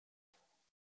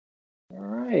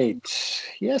right.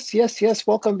 Yes.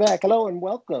 Welcome back. Hello and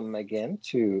welcome again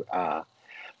to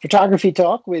Photography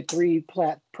Talk with three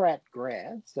Pratt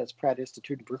grads. That's Pratt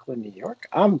Institute in Brooklyn, New York.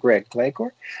 I'm Greg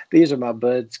Claycore. These are my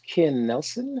buds, Ken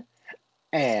Nelson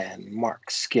and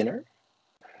Mark Skinner.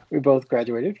 We all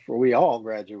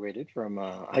graduated from,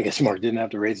 I guess Mark didn't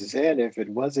have to raise his hand. If it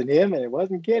wasn't him and it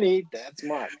wasn't Kenny, that's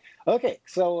Mark. Okay,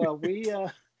 so we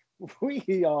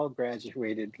all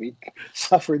graduated. We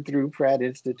suffered through Pratt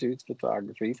Institute's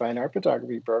photography, fine art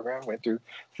photography program, went through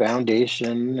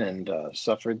foundation and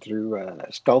suffered through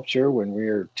sculpture when we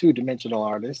were two-dimensional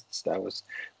artists. That was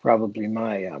probably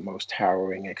my most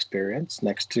harrowing experience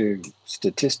next to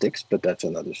statistics, but that's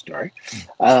another story.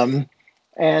 And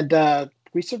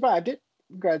We survived it,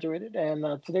 graduated, and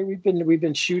today we've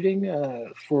been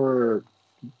shooting for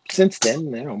since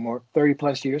then, more 30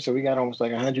 plus years. So we got almost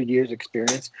like 100 years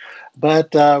experience.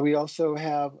 But we also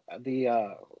have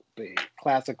the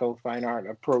classical fine art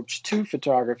approach to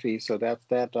photography. So that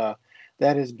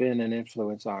has been an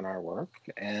influence on our work.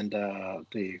 And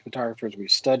the photographers we've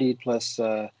studied, plus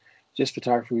just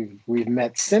photographers we've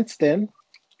met since then,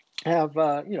 have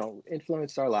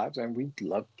influenced our lives, and we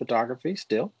love photography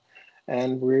still,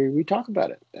 and we talk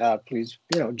about it. Please,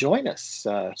 join us.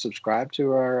 Subscribe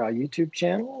to our YouTube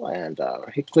channel and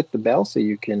click the bell so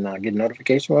you can get a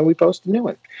notification when we post a new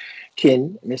one.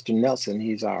 Mr. Nelson,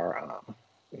 he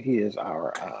is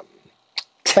our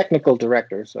technical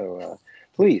director. So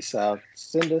please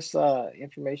send us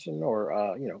information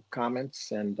or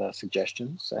comments and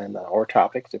suggestions and or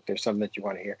topics if there's something that you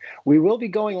want to hear. We will be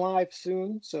going live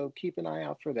soon, so keep an eye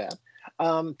out for that.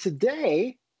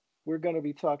 Today we're going to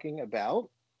be talking about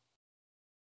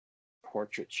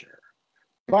portraiture,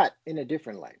 but in a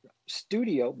different light: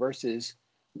 studio versus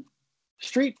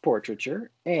street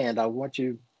portraiture, and I want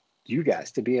you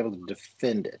guys to be able to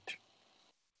defend it.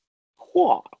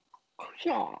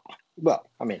 Yeah. Well,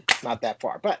 I mean, not that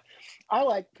far, but I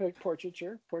like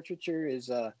portraiture. Portraiture is,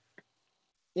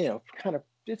 kind of,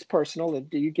 it's personal.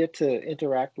 You get to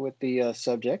interact with the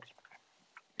subject.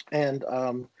 And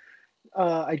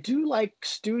I do like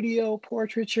studio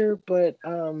portraiture, but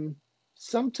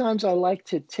sometimes I like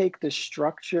to take the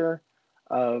structure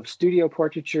of studio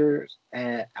portraiture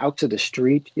out to the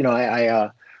street.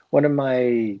 One of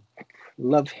my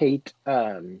love-hate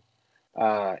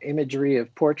imagery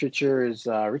of portraiture is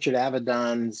Richard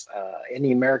Avedon's In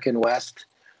the American West.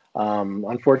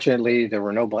 Unfortunately, there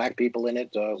were no black people in it.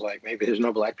 So I was like, maybe there's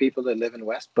no black people that live in the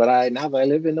West. But now that I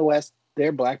live in the West, there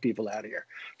are black people out here.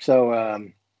 So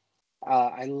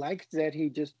I liked that he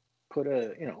just put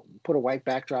a white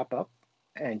backdrop up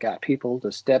and got people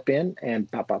to step in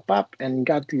and pop, and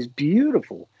got these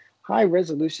beautiful high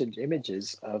resolution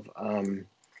images of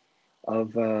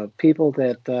people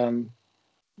that.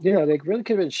 They really could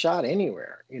have been shot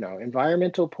anywhere.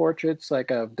 Environmental portraits, like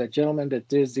the gentleman that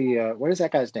does the what is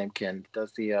that guy's name? Ken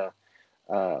does the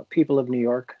people of New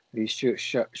York. He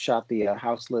shot the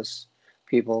houseless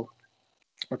people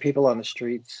or people on the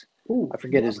streets. Ooh, I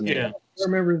forget his name. I don't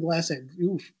remember his last name.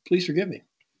 Ooh, please forgive me.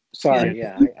 Sorry,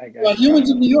 yeah, Humans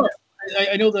of New York.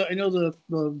 I know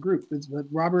the group. It's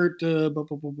Robert. I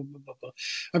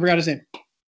forgot his name.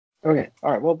 Okay,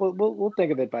 all right. Well, we'll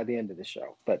think of it by the end of the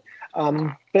show. But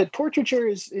portraiture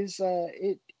is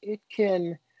it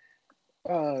can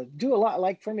do a lot.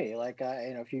 Like for me, like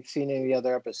if you've seen any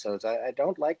other episodes, I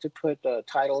don't like to put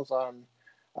titles on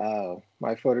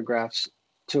my photographs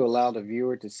to allow the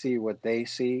viewer to see what they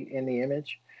see in the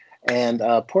image. And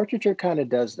portraiture kind of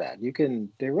does that.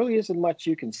 There really isn't much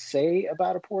you can say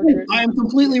about a portrait. I am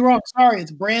completely wrong. Sorry,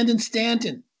 it's Brandon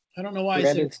Stanton. I don't know why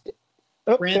Brandon, I said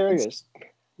there he is.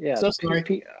 Yeah, so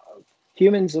sorry.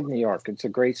 Humans of New York. It's a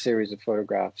great series of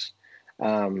photographs,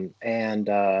 and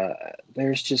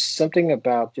there's just something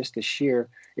about just the sheer.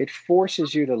 It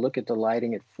forces you to look at the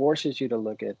lighting. It forces you to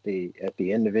look at the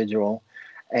individual,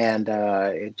 and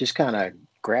it just kind of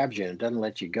grabs you and doesn't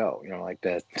let you go. Like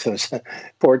that those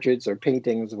portraits or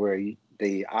paintings where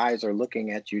the eyes are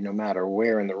looking at you no matter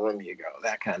where in the room you go.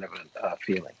 That kind of a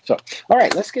feeling. So, all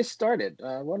right, let's get started.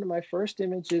 One of my first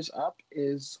images up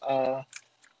is.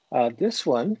 This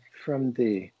one from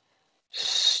the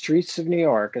streets of New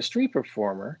York, a street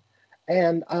performer,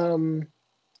 and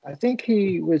I think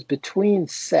he was between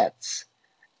sets,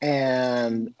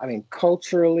 and I mean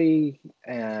culturally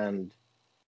and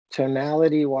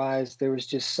tonality wise, there was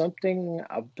just something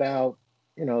about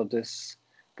this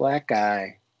black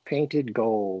guy painted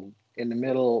gold in the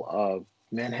middle of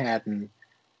Manhattan,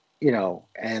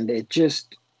 and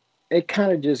it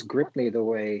kind of just gripped me the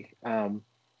way.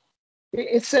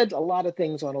 It said a lot of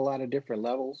things on a lot of different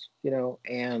levels,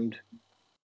 and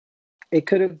it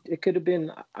could have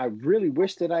been. I really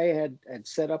wish that I had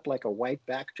set up like a white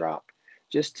backdrop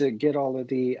just to get all of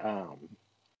the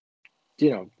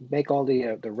make all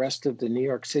the rest of the New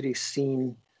York City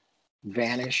scene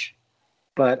vanish.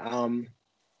 But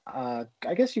I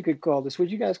guess you could call this. Would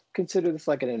you guys consider this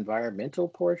like an environmental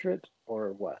portrait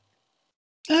or what?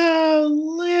 A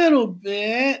little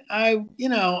bit. I've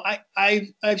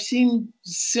seen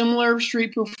similar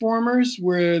street performers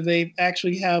where they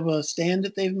actually have a stand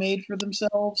that they've made for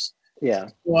themselves. Yeah.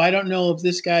 Well, I don't know if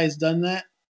this guy's done that.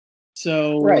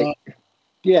 So Right.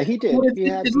 Yeah, he did. well,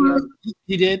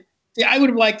 he did. Yeah, I would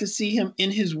have liked to see him in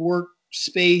his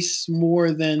workspace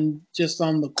more than just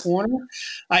on the corner.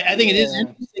 I think it is Yeah.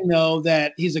 interesting though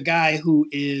that he's a guy who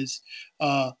is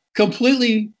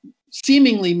completely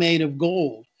seemingly made of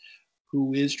gold,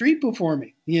 who is street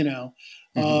performing. Hmm.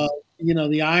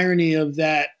 The irony of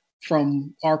that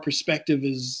from our perspective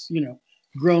is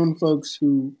grown folks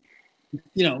who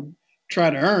you know try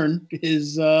to earn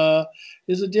is a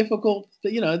difficult.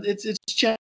 It's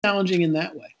challenging in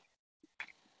that way.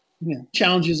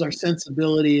 Challenges our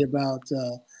sensibility about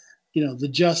the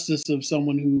justice of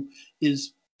someone who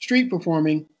is street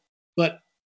performing, but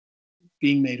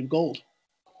being made of gold.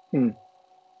 Hmm.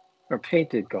 Or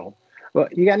painted gold. Well,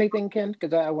 you got anything, Ken?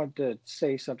 Because I want to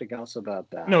say something else about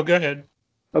that. No, go ahead.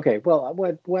 Okay. Well,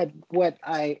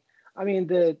 I mean,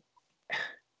 the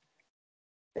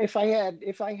if I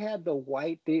had the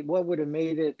white, what would have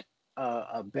made it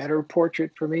a better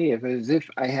portrait for me if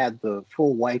I had the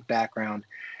full white background,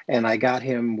 and I got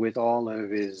him with all of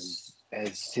his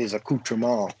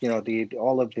accoutrement, the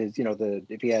all of his, the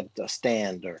if he had a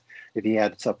stand or if he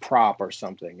had a prop or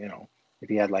something, if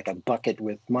he had like a bucket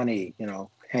with money,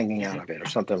 hanging out Hmm. of it or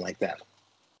something like that,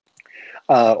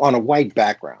 on a white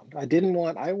background. I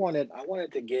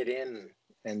wanted to get in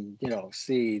and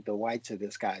see the whites of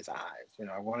this guy's eyes.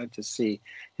 I wanted to see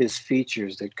his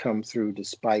features that come through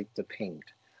despite the paint.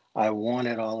 I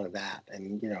wanted all of that,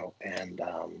 and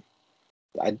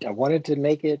I wanted to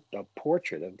make it a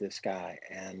portrait of this guy,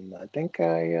 and I think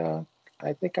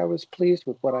I was pleased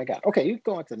with what I got. Okay, you can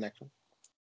go on to the next one.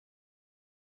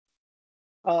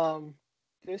 Um,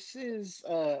 this is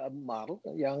a model,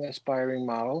 a young aspiring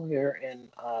model here in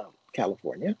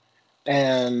California,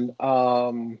 and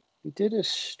we did a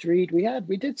street.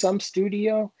 We did some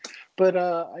studio, but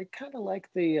I kind of like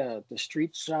the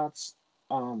street shots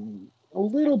a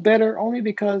little better, only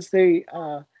because the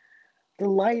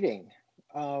lighting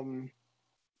um,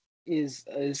 is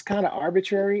kind of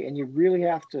arbitrary, and you really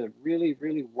have to really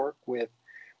really work with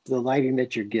the lighting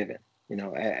that you're given.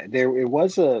 There it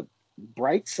was a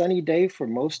bright sunny day for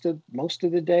most of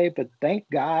the day, but thank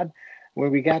God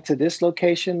when we got to this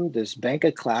location, this bank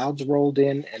of clouds rolled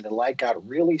in and the light got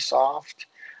really soft.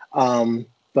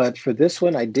 But for this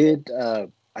one, I did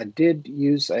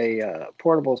use a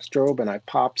portable strobe, and I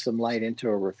popped some light into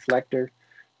a reflector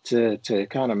to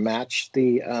kind of match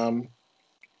the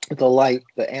light,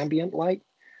 the ambient light,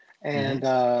 Hmm. and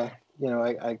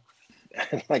I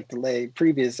like the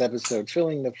previous episode,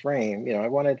 filling the frame.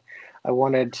 I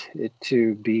wanted it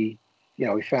to be.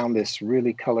 We found this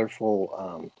really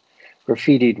colorful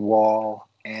graffitied wall,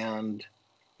 and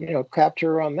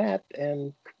capture on that,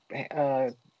 and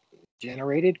uh,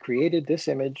 created this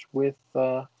image with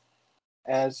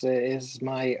as is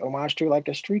my homage to like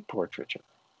a street portraiture.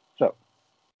 So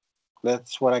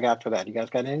that's what I got for that. You guys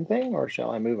got anything, or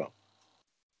shall I move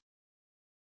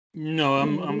No, I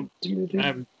on?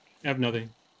 have, I have nothing.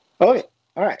 Okay,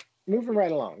 all right. Moving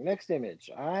right along. Next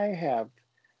image. I have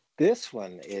this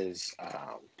one is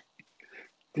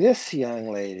this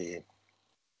young lady,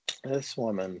 this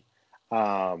woman.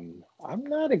 I'm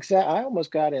not exact. I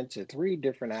almost got into three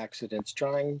different accidents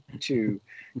trying to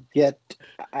get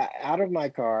out of my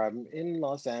car. I'm in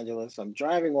Los Angeles. I'm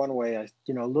driving one way. I,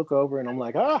 look over and I'm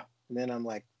like, ah, and then I'm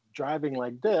like driving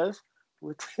like this,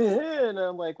 and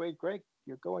I'm like, wait, Greg,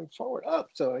 you're going forward up.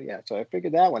 So yeah, so I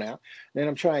figured that one out. Then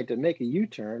I'm trying to make a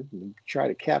U-turn and try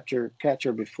to catch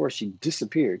her before she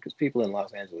disappeared, because people in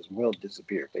Los Angeles will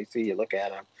disappear. If they see you, look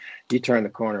at them, you turn the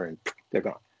corner and they're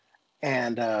gone.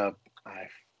 And I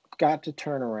got to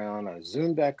turn around. I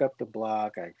zoomed back up the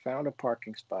block. I found a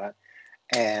parking spot,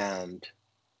 and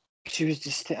she was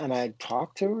just, and I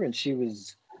talked to her, and she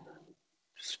was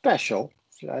special.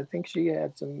 So I think she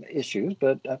had some issues,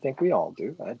 but I think we all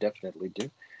do. I definitely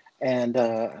do. And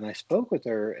I spoke with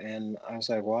her, and I was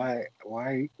like,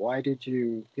 why did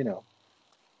you,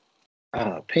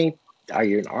 paint? Are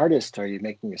you an artist? Are you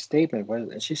making a statement?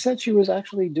 And she said she was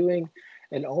actually doing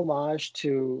an homage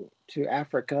to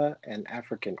Africa and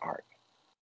African art.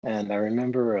 And I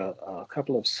remember a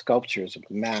couple of sculptures of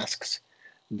masks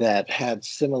that had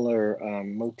similar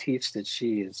motifs that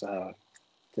she's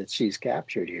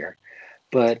captured here.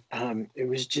 But it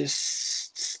was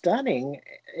just stunning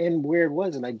in where it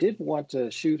was, and I did want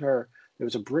to shoot her. There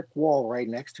was a brick wall right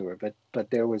next to her, but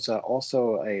there was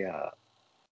also a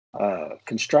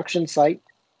construction site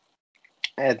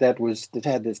that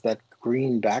had that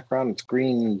green background. It's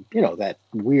green, that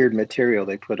weird material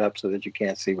they put up so that you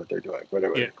can't see what they're doing,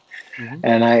 whatever. Yeah. Mm-hmm.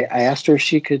 And I asked her if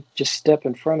she could just step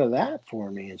in front of that for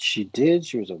me, and she did.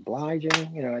 She was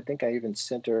obliging. I think I even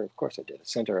sent her. Of course, I did. I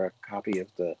sent her a copy of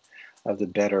the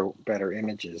better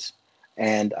images,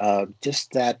 and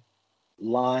just that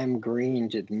lime green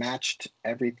just matched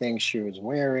everything she was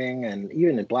wearing, and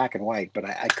even in black and white. But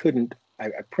I couldn't. I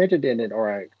printed in it,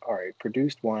 or I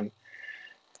produced one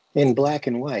in black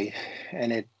and white,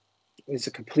 and it is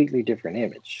a completely different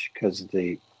image because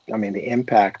the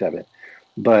impact of it.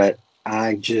 But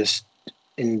I just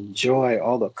enjoy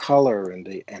all the color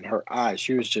and her eyes.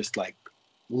 She was just like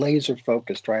laser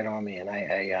focused right on me, and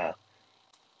I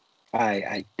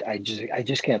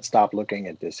just can't stop looking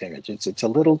at this image. It's a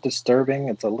little disturbing.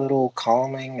 It's a little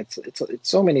calming. It's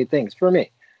so many things for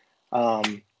me.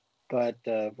 Um, but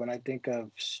when I think of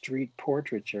street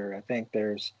portraiture, I think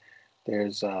there's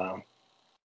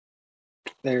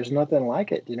there's nothing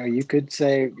like it. You could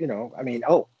say,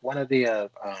 one of the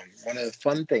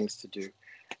fun things to do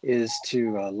is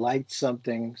to light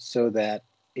something so that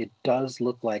it does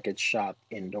look like it's shot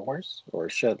indoors or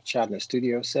shot in a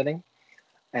studio setting.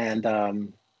 And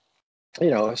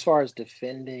as far as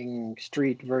defending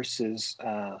street versus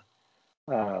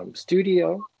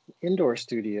studio, indoor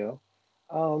studio,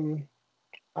 um,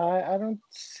 I don't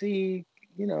see,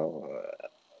 you know,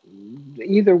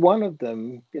 either one of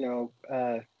them,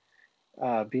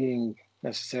 being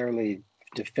necessarily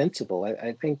defensible.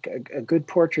 I think a good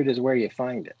portrait is where you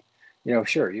find it.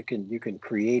 Sure, you can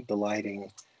create the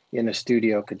lighting in a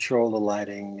studio, control the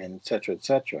lighting, and et cetera, et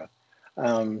cetera.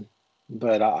 Um,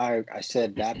 but I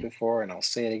said that before, and I'll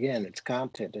say it again. It's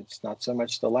content. It's not so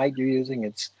much the light you're using;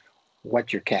 it's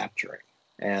what you're capturing.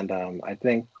 And I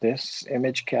think this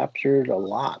image captured a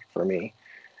lot for me.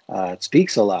 It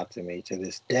speaks a lot to me to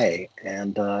this day,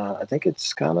 and I think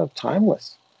it's kind of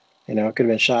timeless. It could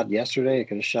have been shot yesterday. It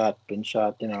could have been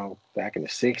shot, back in the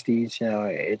 '60s.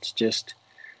 It's just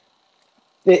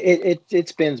it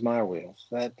spins my wheels.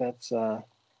 That's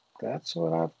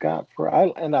what I've got for I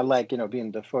like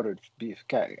being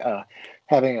the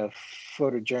having a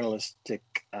photojournalistic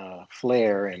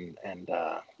flair and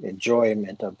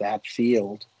enjoyment of that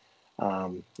field.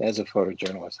 As a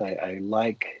photojournalist, I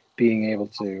like being able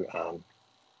to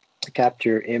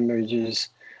capture images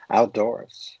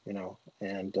outdoors,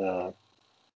 and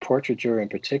portraiture in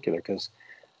particular, because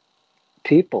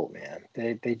people, man,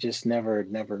 they just never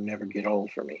get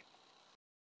old for me.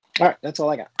 All right, that's all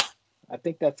I got. I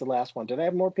think that's the last one. Did I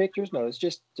have more pictures? No, it's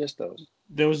just those.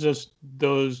 There was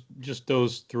just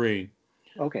those three.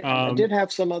 Okay, I Um, did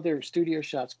have some other studio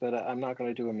shots, but I'm not going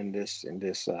to do them in this in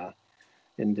this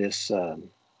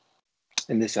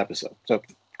episode. So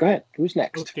go ahead. Who's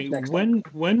next? okay. Who's next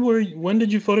up? When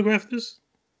did you photograph this?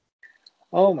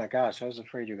 Oh my gosh, I was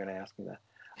afraid you were going to ask me that.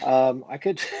 I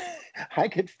could I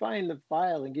could find the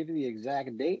file and give you the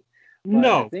exact date, but I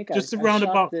No, think just I around shot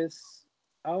about. this.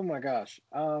 Oh my gosh.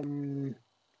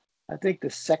 I think the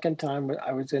second time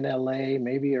I was in LA,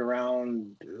 maybe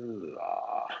around.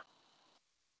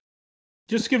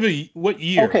 Just give a what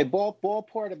year? Okay,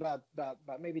 ballpark about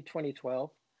maybe 2012.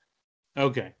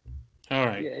 Okay, all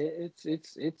right. Yeah, it's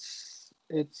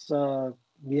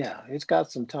yeah, it's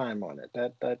got some time on it.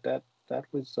 That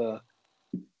was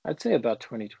I'd say about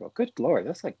 2012. Good Lord,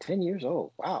 that's like 10 years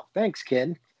old. Wow. Thanks,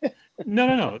 Ken. No,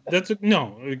 no, no.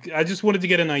 No. I just wanted to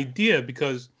get an idea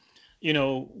because,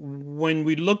 when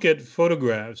we look at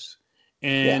photographs,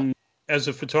 Yeah. and as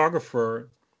a photographer,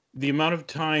 the amount of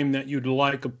time that you'd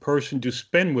like a person to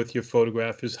spend with your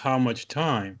photograph is how much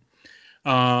time.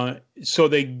 So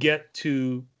they get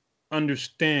to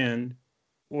understand,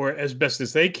 or as best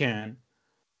as they can,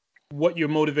 what your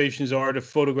motivations are to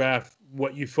photograph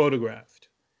what you photographed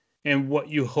and what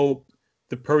you hope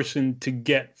the person to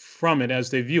get from it as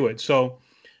they view it. So,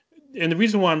 and the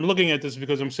reason why I'm looking at this is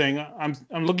because I'm saying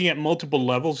I'm looking at multiple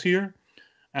levels here,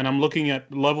 and I'm looking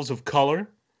at levels of color,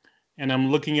 and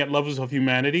I'm looking at levels of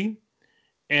humanity,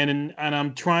 and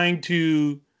I'm trying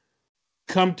to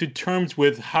come to terms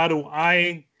with how do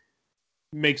I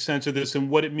make sense of this and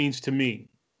what it means to me,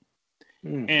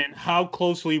 Mm, and how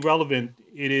closely relevant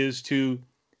it is to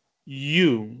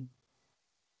you,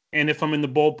 and if I'm in the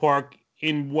ballpark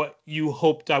in what you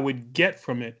hoped I would get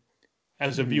from it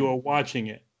as a mm, viewer watching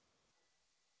it.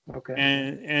 okay.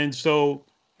 And so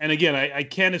and again, I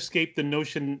can't escape the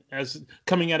notion as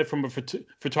coming at it from a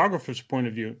photographer's point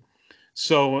of view.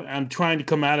 So I'm trying to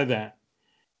come out of that,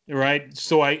 right?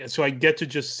 So I get to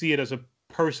just see it as a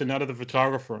person, not as a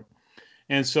photographer.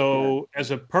 And Yeah. so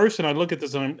as a person, I look at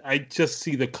this and I just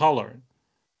see the color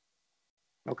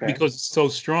Okay. because it's so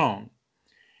strong.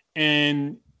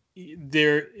 And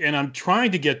and I'm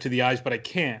trying to get to the eyes, but I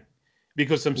can't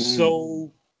because I'm Mm.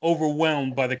 so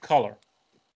overwhelmed by the color,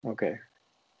 Okay.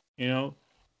 you know.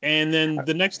 And then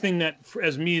the next thing that,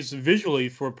 as me, is visually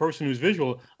for a person who's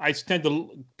visual, I tend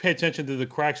to pay attention to the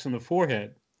cracks in the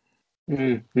forehead,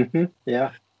 Mm-hmm. Yeah.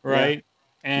 Yeah. right?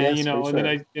 And Yes, for and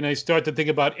then sure. I start to think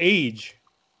about age,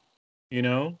 you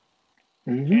know.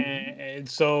 Mm-hmm. And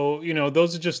so,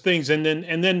 those are just things. And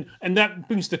that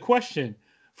brings the question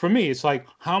for me. It's like,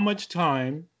 how much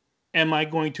time am I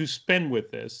going to spend with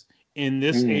this in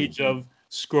this Mm. age of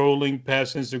scrolling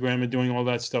past Instagram and doing all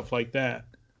that stuff like that?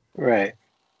 Right.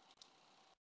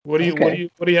 What do you what do Okay. you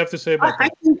what do you have to say I, about I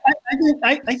that? think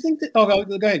I think that. Oh,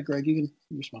 go ahead, Greg. You can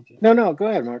respond to that. No, no, go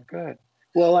ahead, Mark. Go ahead.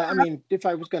 Well, I mean, if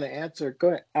I was going to answer, go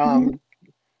ahead.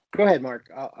 Go ahead,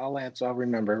 Mark. I'll answer. I'll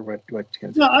remember what you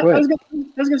can say. No, Go ahead.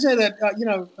 I was gonna say that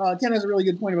Ken has a really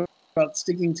good point about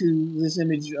sticking to this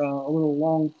image a little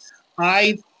long.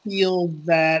 I feel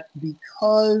that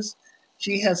because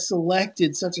she has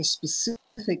selected such a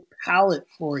specific palette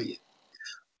for you,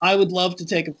 I would love to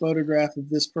take a photograph of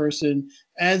this person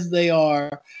as they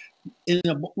are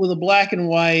with a black and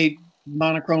white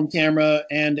monochrome camera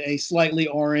and a slightly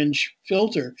orange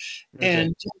filter,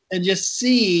 Okay. and just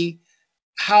see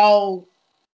how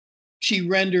she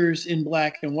renders in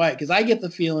black and white, because I get the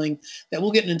feeling that we'll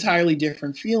get an entirely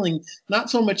different feeling, not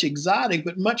so much exotic,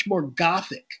 but much more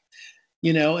gothic,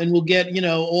 and we'll get,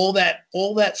 all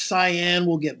that cyan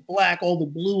will get black, all the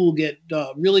blue will get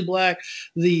really black,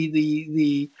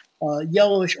 the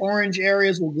yellowish orange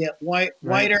areas will get Right.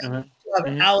 whiter, Uh-huh. we'll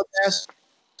have Hmm.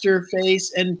 alabaster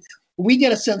face, and we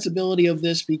get a sensibility of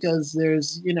this because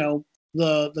there's,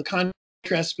 the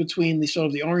contrast between the sort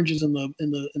of the oranges and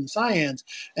the cyans,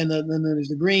 and then there's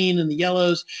the green and the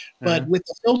yellows. But Uh-huh. with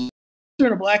the filter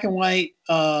in a black and white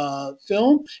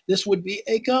film, this would be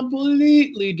a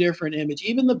completely different image.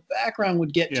 Even the background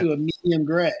would get Yeah. to a medium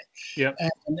gray, Yeah.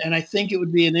 and I think it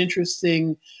would be an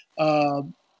interesting uh,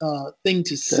 thing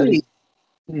to see, Study.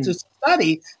 Mm. to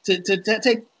study, to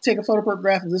take a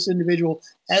photograph of this individual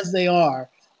as they are,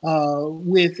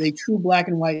 with a true black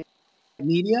and white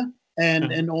media, and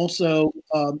Uh-huh. and also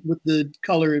with the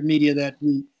color media that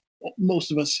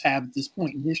most of us have at this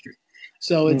point in history.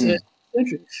 So it's Mm.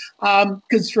 interesting,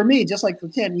 because for me, just like for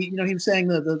Ken, he was saying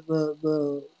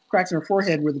the cracks in her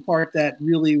forehead were the part that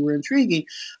really were intriguing.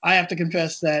 I have to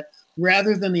confess that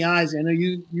rather than the eyes, I know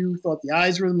you thought the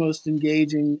eyes were the most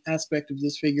engaging aspect of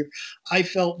this figure. I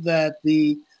felt that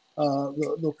the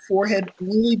forehead,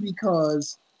 only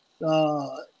because uh,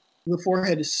 the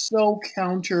forehead is so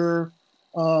counter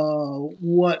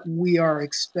what we are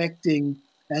expecting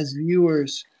as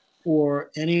viewers for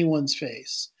anyone's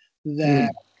face,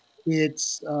 that Mm.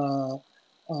 it's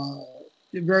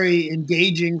very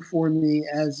engaging for me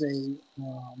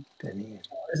Benny.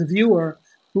 as a viewer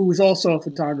who is also a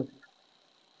photographer.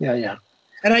 Yeah, yeah.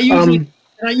 And I usually Um,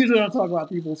 and I usually don't talk about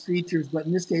people's features, but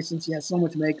in this case, since he has so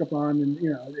much makeup on, and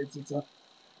it's a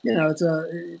it's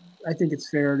a I think it's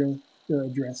fair to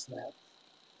address that.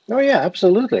 oh yeah,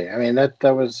 absolutely. I mean, that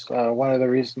was one of the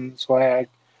reasons why I,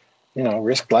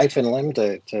 risked life and limb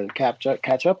to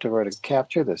catch up to her to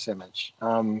capture this image.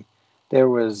 There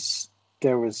was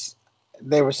there was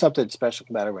there was something special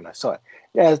about it when I saw it.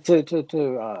 Yeah,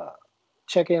 to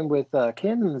check in with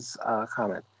Ken's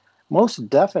comment. Most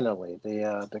definitely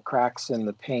the cracks in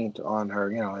the paint on her,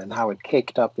 and how it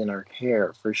caked up in her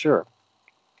hair for sure.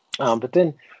 But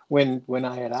then when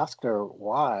I had asked her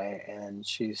why, and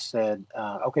she said,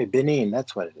 "Okay, Benin,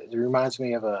 that's what it is. It reminds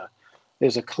me of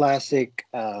there's a classic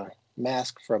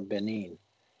mask from Benin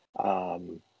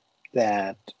um,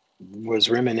 that was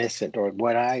reminiscent, or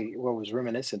what was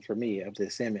reminiscent for me of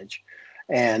this image,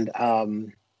 and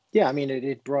yeah, I mean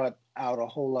it brought out a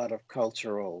whole lot of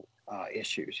cultural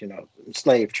issues,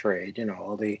 slave trade,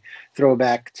 all the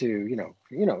throwback to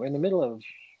in the middle of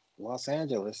Los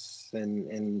Angeles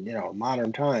in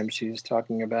modern times. She's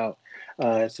talking about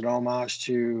it's an homage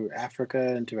to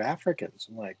Africa and to Africans.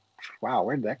 I'm like, wow,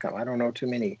 where did that come? I don't know too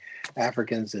many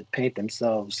Africans that paint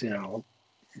themselves,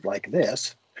 like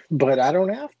this, but I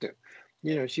don't have to.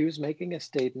 She was making a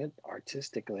statement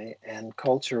artistically and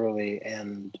culturally,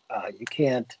 and you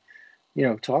can't,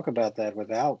 talk about that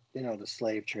without, the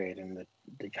slave trade and the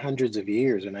hundreds of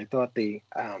years. And I thought the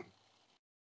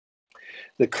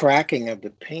cracking of the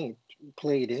paint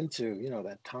played into,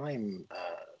 that time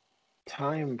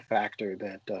factor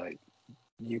that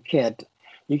you can't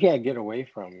you can't get away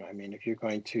from. I mean, if you're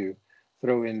going to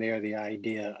throw in there the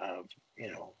idea of,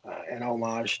 an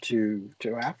homage to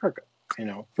Africa,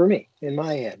 for me in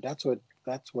my head, that's what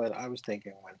I was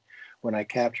thinking when I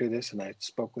captured this and I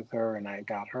spoke with her and I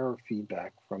got her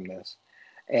feedback from this.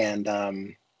 And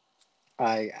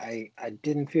I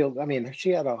didn't feel. I mean,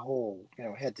 she had a whole,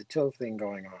 head to toe thing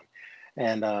going on,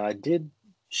 and I did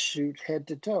shoot head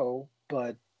to toe.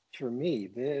 But for me,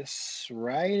 this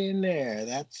right in there,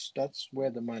 that's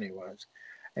where the money was,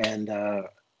 and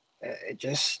it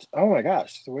just, oh my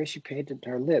gosh, the way she painted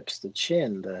her lips, the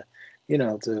chin, the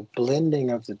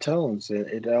blending of the tones.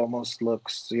 It almost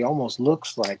looks. She almost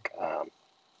looks like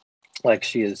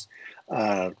she is.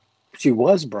 She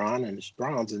was bronze,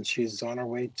 and she's on her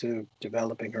way to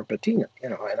developing her patina.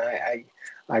 And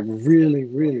I really,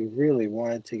 really, really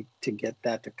wanted to get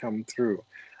that to come through.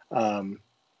 Um,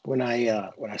 when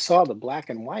I saw the black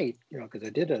and white, because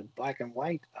I did a black and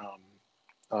white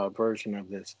version of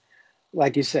this,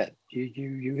 like you said,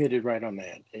 you hit it right on the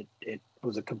head. It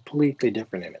was a completely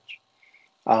different image.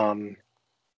 Um,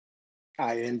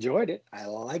 I enjoyed it. I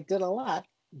liked it a lot,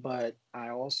 but I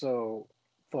also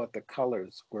thought the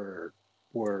colors were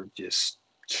just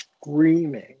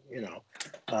screaming.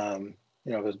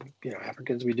 Because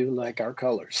Africans, we do like our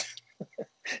colors,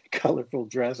 colorful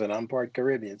dress, and I'm part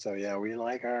Caribbean, so yeah, we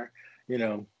like our, you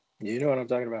know, you know what I'm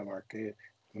talking about, Mark.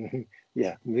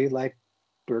 Yeah,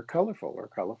 we're colorful. We're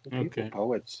colorful people, Okay.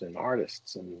 poets and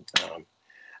artists,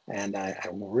 and I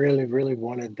really, really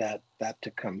wanted that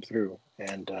to come through,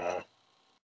 and I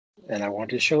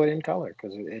wanted to show it in color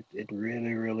because it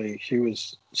really, really, she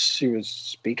was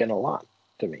speaking a lot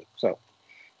to me. So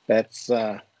that's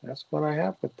what I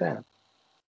have with that.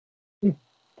 Hmm.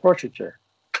 Portraiture.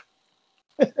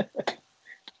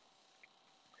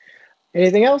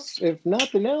 Anything else? If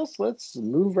nothing else, let's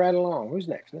move right along. Who's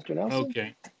next, Mr. Nelson?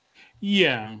 Okay.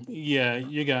 Yeah. Yeah.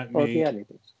 You got Or if you me. had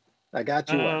anything, I got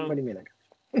you. What Uh, do you mean?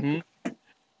 hmm,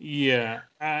 yeah.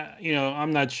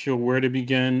 I'm not sure where to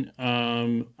begin.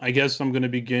 I guess I'm going to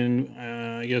begin.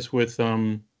 I guess with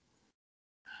I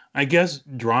guess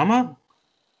drama.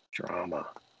 Drama.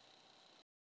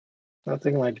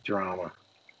 Nothing like drama.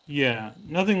 Yeah.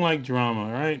 Nothing like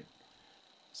drama, right?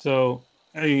 So,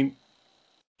 I mean,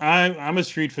 I'm a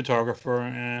street photographer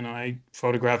and I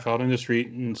photograph out in the street,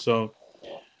 and so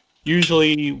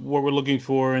usually what we're looking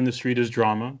for in the street is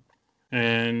drama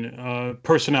and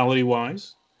personality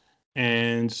wise.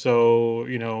 And so,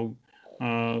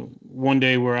 one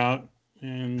day we're out,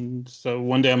 and so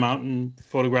one day I'm out and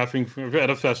photographing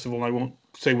at a festival. I won't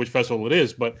say which festival it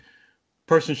is, but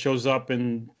person shows up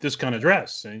in this kind of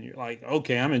dress, and you're like,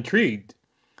 okay, I'm intrigued,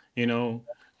 you know,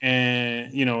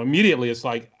 and immediately it's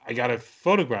like I gotta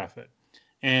photograph it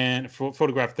and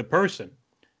photograph the person,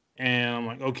 and I'm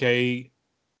like, okay,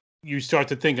 you start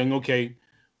to thinking, okay,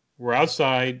 we're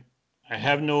outside. I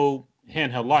have no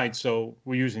handheld light, so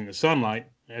we're using the sunlight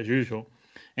as usual.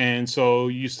 And so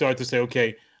you start to say,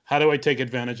 okay, how do I take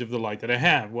advantage of the light that I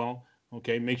have? Well,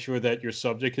 okay, make sure that your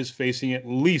subject is facing at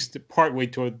least partway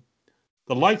toward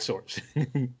the light source.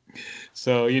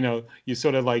 So, you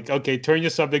sort of like, okay, turn your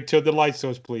subject to the light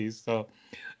source, please. So,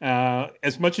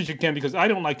 as much as you can, because I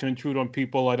don't like to intrude on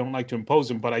people, I don't like to impose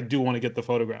them, but I do want to get the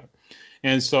photograph.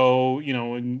 And so,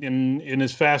 in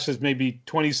as fast as maybe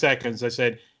 20 seconds, I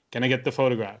said, can I get the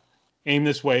photograph? Aim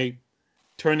this way,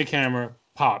 turn the camera,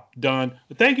 pop, done.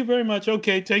 Thank you very much.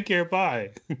 Okay, take care.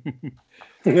 Bye.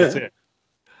 That's it.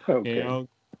 You Okay.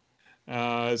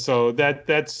 know, so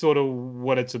that's sort of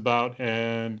what it's about,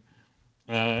 and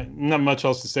not much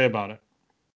else to say about it.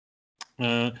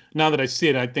 Now that I see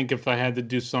it, I think if I had to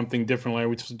do something differently, I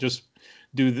would just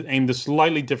aim this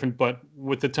slightly different, but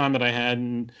with the time that I had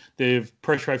and the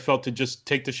pressure I felt to just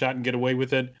take the shot and get away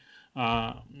with it,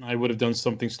 I would have done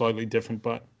something slightly different.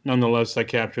 But nonetheless, I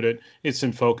captured it. It's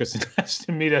in focus, and that's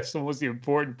to me that's the most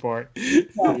important part.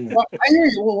 Mhm. Well, I hear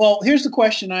you. Well, here's the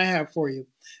question I have for you.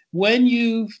 When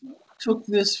you took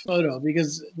this photo,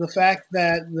 because the fact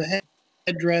that the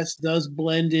headdress does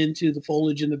blend into the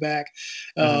foliage in the back,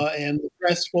 Uh-huh. and the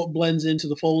dress blends into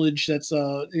the foliage that's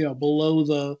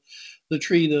below the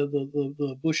tree,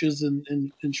 the bushes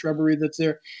and shrubbery that's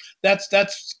there.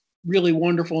 That's really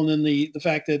wonderful. And then the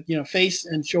fact that face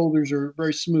and shoulders are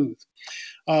very smooth,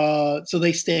 so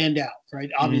they stand out, right?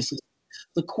 Mhm. Obviously,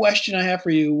 the question I have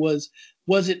for you was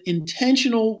it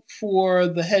intentional for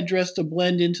the headdress to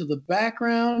blend into the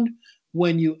background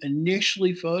when you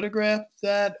initially photographed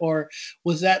that, or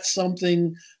was that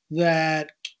something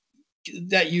that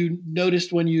you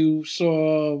noticed when you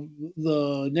saw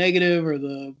the negative or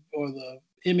the the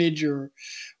image or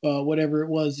whatever it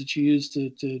was that you used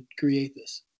to create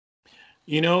this?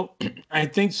 I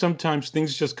think sometimes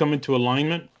things just come into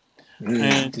alignment.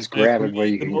 And Just grab for it where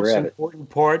me, you can grab it.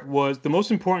 the most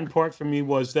important part for me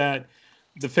was that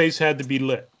the face had to be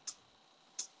lit,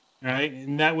 right?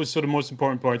 And that was sort of the most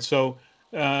important part. So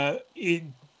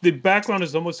the background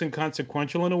is almost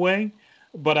inconsequential in a way,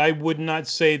 but I would not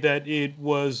say that it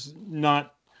was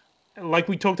not, like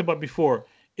we talked about before.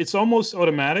 It's almost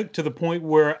automatic to the point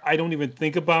where I don't even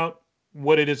think about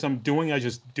what it is I'm doing. I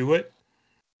just do it,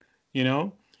 you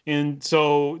know? And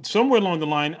so somewhere along the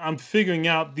line, I'm figuring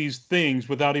out these things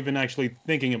without even actually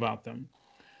thinking about them,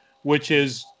 which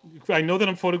is, I know that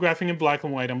I'm photographing in black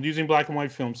and white. I'm using black and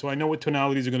white film, so I know what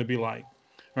tonalities are going to be like,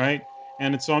 right?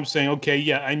 And so I'm saying, okay,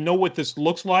 yeah, I know what this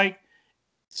looks like.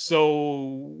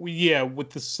 So yeah, with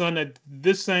the sun at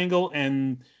this angle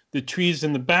and the trees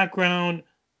in the background,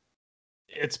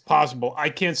 it's possible. I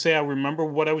can't say I remember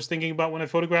what I was thinking about when I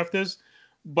photographed this,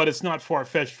 but it's not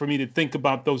far-fetched for me to think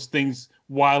about those things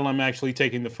while I'm actually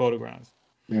taking the photograph.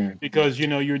 Because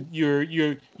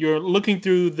you're looking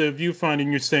through the viewfinder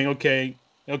and you're saying, okay,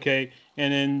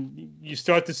 and then you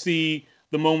start to see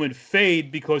the moment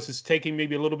fade because it's taking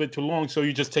maybe a little bit too long, so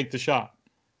you just take the shot.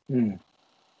 Mm.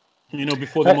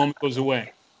 Before the moment goes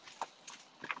away.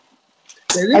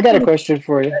 I got a question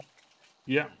for you.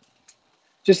 Yeah.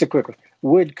 Just a quick one.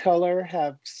 Would color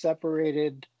have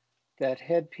separated that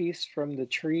headpiece from the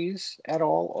trees at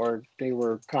all, or they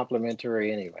were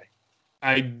complementary anyway?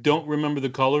 I don't remember the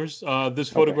colors. This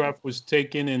photograph was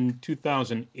taken in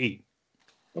 2008.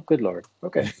 Oh, good Lord.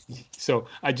 Okay. So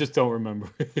I just don't remember.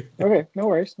 Okay. No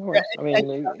worries. No worries. I mean,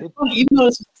 Even though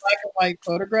it's a black and white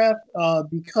photograph,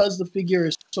 because the figure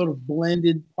is sort of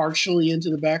blended partially into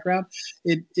the background,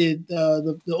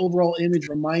 the overall image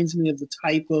reminds me of the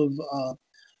type of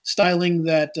styling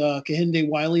that Kehinde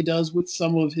Wiley does with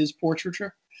some of his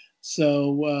portraiture.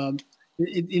 So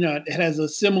it has a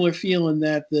similar feel in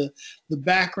that the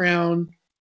background,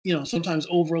 sometimes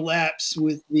overlaps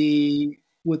with the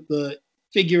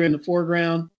figure in the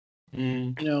foreground.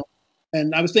 And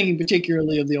I was thinking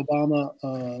particularly of the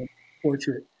Obama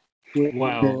portrait.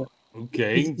 Wow.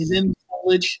 Okay. He's in the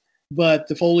foliage, but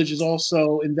the foliage is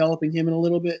also enveloping him in a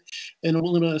little bit, in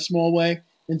a small way.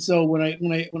 And so when I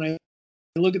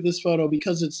look at this photo,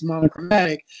 because it's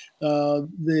monochromatic,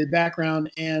 the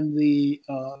background and the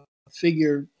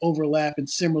figure overlap in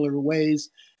similar ways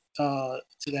to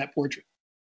that portrait.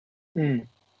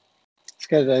 it's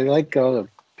because I like all the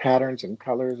patterns and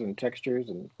colors and textures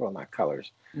and, well, not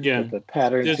colors, Yeah. but the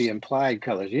patterns, the implied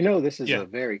colors. This is a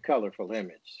very colorful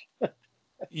image.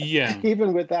 Yeah.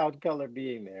 Even without color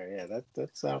being there. Yeah,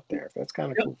 that's out there. That's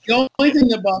kind of cool. The only thing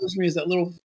that bothers me is that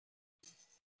little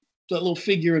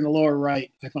figure in the lower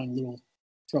right. I find a little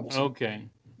troublesome. Okay.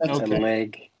 That's a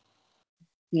leg.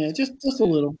 Yeah, just a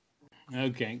little.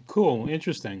 Okay. Cool.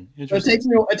 Interesting. But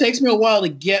it takes me a while to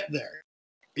get there.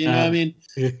 You know what I mean?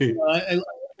 I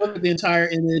look at the entire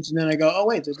image and then I go, oh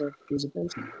wait, there's a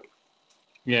person.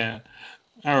 Yeah.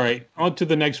 All right. On to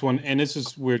the next one, and this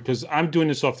is weird because I'm doing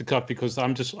this off the cuff because I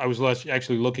was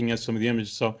actually looking at some of the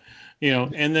images. So,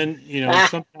 and then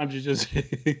sometimes you just.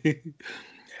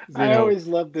 I always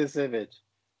love this image.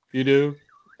 You do?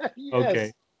 Yes.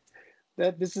 Okay.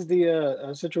 This is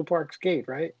the Central Park skate,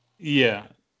 right? Yeah.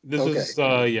 This is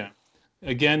yeah.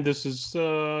 Again, this is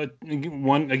another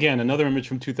image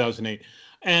from 2008.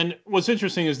 And what's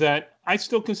interesting is that I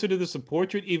still consider this a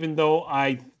portrait, even though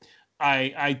I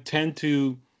tend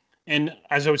to, and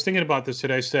as I was thinking about this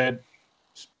today, I said,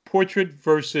 portrait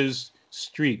versus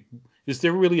street. Is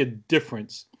there really a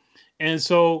difference? And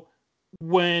so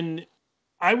when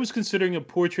I was considering a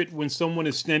portrait when someone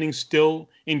is standing still,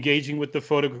 engaging with the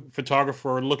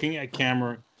photographer, looking at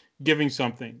camera, giving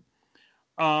something.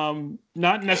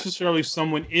 Not necessarily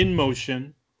someone in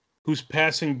motion who's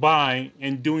passing by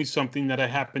and doing something that I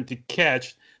happen to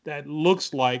catch that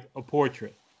looks like a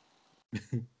portrait.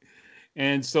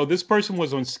 And so this person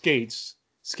was on skates,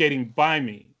 skating by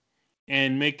me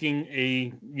and making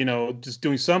just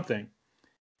doing something.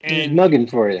 And he's mugging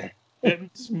for you.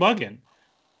 It's mugging.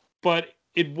 But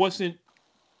it wasn't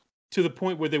to the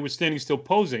point where they were standing still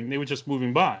posing. They were just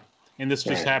moving by. And this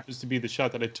just happens to be the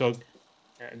shot that I took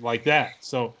like that.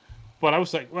 So, but I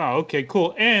was like, wow, okay,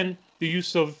 cool. And the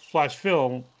use of flash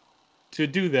fill to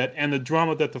do that and the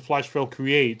drama that the flash fill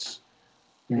creates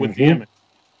with the image.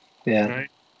 Yeah. Right.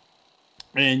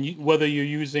 And whether you're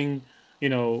using,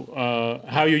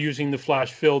 how you're using the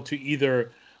flash fill to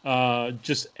either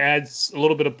just add a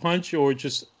little bit of punch or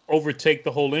just overtake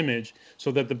the whole image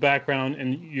so that the background,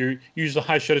 and you use a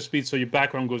high shutter speed so your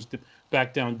background goes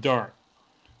back down dark.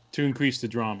 to increase the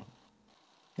drama.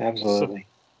 Absolutely.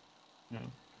 So,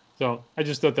 so I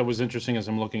just thought that was interesting as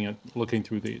I'm looking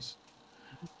through these.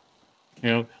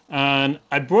 And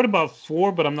I brought about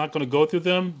 4, but I'm not going to go through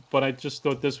them. But I just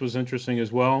thought this was interesting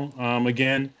as well.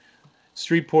 Again,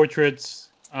 street portraits.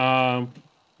 Mermaid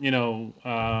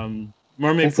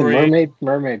It's the Parade.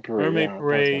 mermaid parade. Mermaid Yeah, that's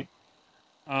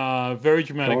Parade. Very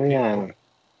dramatic Coney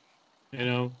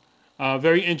people. Island.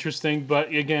 Very interesting. But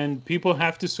again, people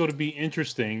have to sort of be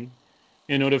interesting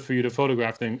in order for you to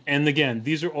photograph them. And again,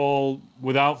 these are all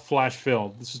without flash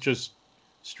fill. This is just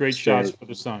straight shots for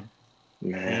the sun.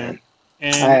 Man,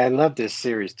 And I love this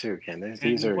series too, Ken.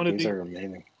 These and are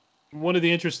amazing. one of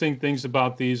the interesting things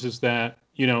about these is that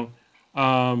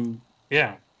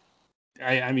yeah,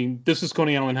 I mean, this is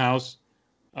Coney Island House,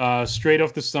 straight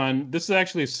off the sun. This is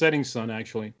actually a setting sun.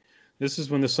 Actually, this is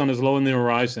when the sun is low in the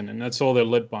horizon, and that's all they're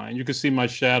lit by. And you can see my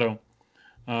shadow.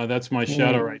 That's my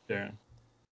shadow right there.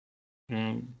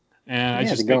 And I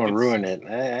just go think and ruin it.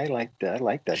 I like that. I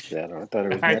like that shadow. I thought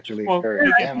it was naturally I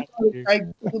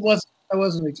occurring.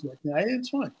 wasn't expecting that. It's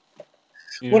fine.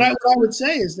 Yeah. What I would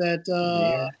say is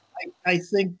that I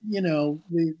think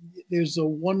there's a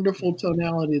wonderful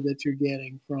tonality that you're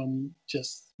getting from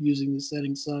just using the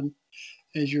setting sun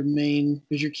as your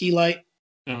key light.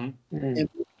 Uh-huh. And,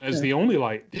 As the only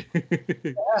light.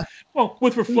 Well,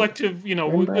 with reflective,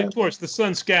 of course, the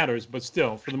sun scatters, but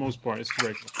still, for the most part, it's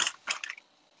directly.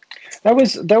 That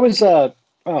was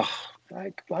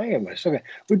I am so good.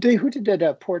 Who did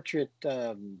that portrait?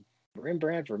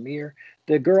 Rembrandt, Vermeer,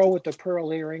 the girl with the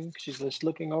pearl earring. She's just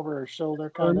looking over her shoulder,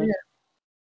 kind of.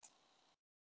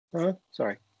 Huh?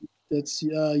 Sorry. That's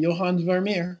Johann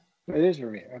Vermeer. It is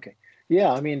Vermeer. Okay.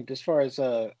 Yeah, I mean, as far as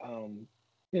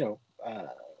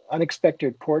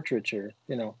unexpected portraiture,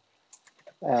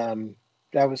 that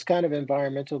was kind of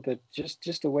environmental, but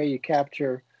just the way you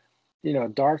capture,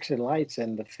 darks and lights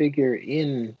and the figure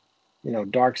in,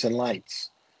 darks and lights,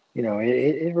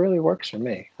 it really works for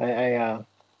me.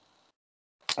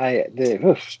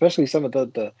 Especially some of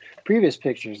the previous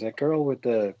pictures, that girl with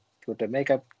the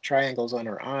makeup triangles on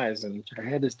her eyes and her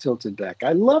head is tilted back.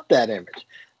 I love that image.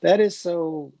 That has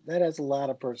a lot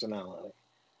of personality,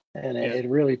 and it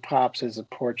really pops as a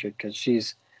portrait because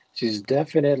she's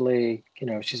definitely,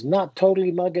 she's not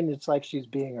totally mugging. It's like she's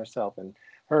being herself, and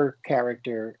her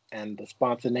character and the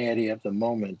spontaneity of the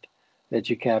moment that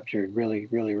you captured really,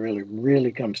 really, really,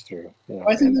 really comes through.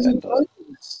 I think there's a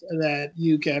focus that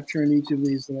you capture in each of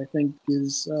these that I think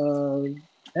is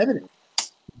evident.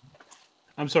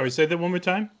 I'm sorry, say that one more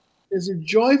time. There's a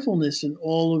joyfulness in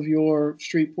all of your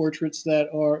street portraits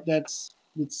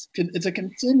it's a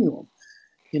continuum.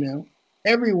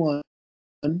 Everyone,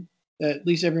 at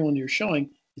least everyone you're showing,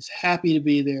 is happy to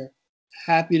be there,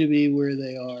 happy to be where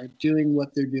they are, doing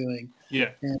what they're doing.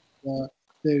 Yeah. And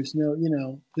there's no,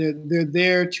 they're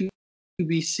there to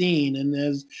be seen. And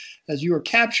as you are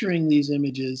capturing these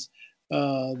images,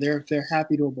 they're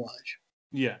happy to oblige.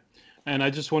 Yeah. And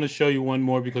I just want to show you one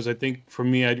more because I think for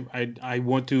me, I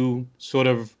want to sort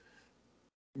of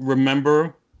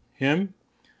remember him.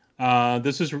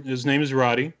 His name is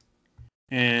Roddy,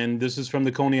 and this is from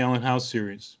the Coney Island House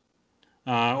series,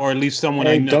 or at least someone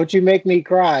I know. Don't you make me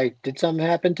cry. Did something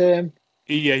happen to him?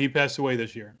 Yeah, he passed away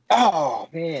this year. Oh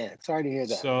man, sorry to hear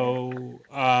that. So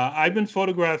I've been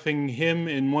photographing him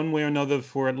in one way or another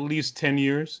for at least 10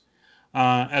 years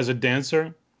as a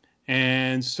dancer.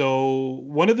 And so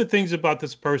one of the things about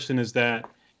this person is that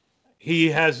he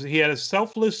had a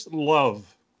selfless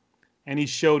love, and he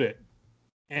showed it.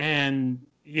 And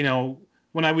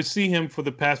when I would see him for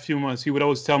the past few months, he would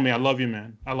always tell me, "I love you,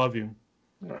 man. I love you."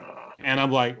 And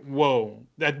I'm like, whoa,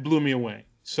 that blew me away.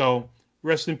 So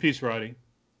rest in peace, Roddy.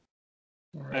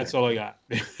 Right. That's all I got.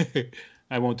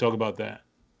 I won't talk about that.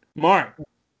 Mark.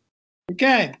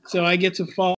 Okay, so I get to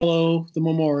follow the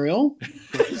memorial.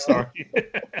 Sorry.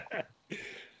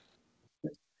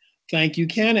 Thank you,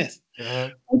 Kenneth.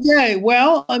 Okay,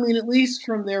 well, I mean, at least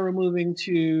from there, we're moving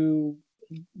to,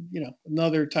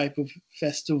 another type of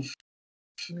festive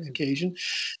occasion.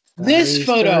 This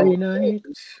photo,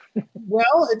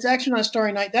 well, it's actually not a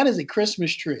Starry Night. That is a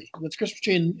Christmas tree. That's a Christmas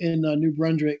tree in New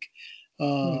Brunswick,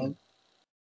 New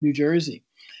Jersey.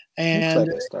 And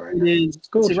it's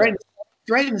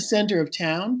right in the center of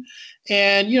town.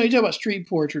 And, you talk about street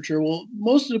portraiture. Well,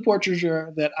 most of the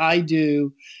portraiture that I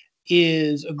do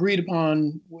is agreed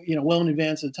upon, well in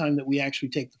advance of the time that we actually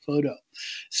take the photo.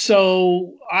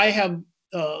 So I have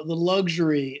the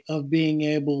luxury of being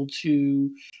able to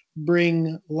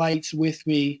bring lights with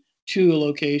me to a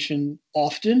location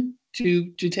often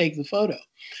to take the photo.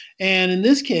 And in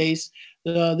this case,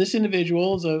 this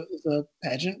individual is a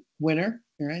pageant winner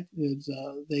right?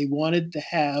 They wanted to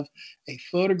have a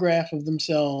photograph of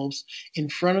themselves in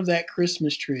front of that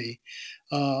Christmas tree,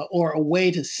 or a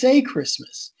way to say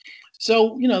Christmas.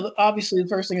 So, obviously the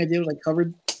first thing I did was I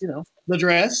covered, the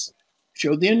dress,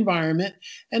 showed the environment,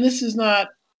 and this is not,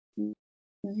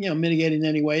 mitigating in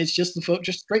any way. It's just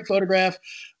just straight photograph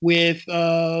with,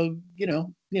 the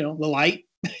light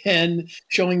and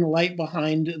showing the light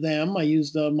behind them. I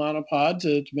used a monopod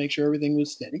to make sure everything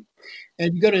was steady.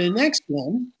 And you go to the next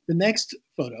one, the next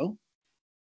photo.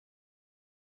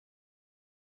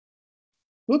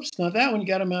 Whoops, not that one. You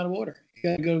got them out of order. You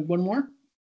got to go one more.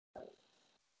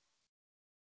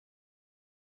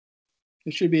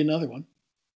 There should be another one.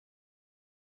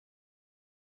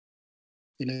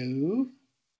 Hello.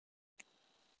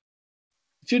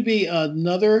 It should be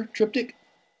another triptych.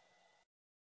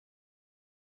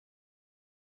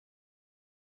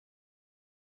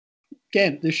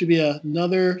 Again, there should be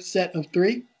another set of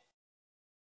 3.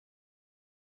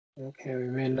 Okay, we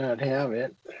may not have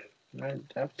it. I'd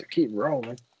have to keep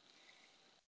rolling.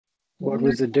 What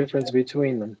was the difference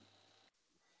between them?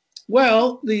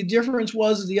 Well, the difference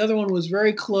was the other one was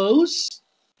very close.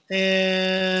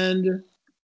 And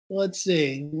let's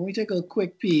see. Let me take a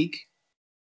quick peek.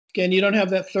 Ken, you don't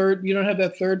have that third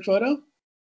photo?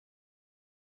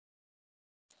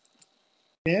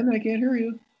 Ken, I can't hear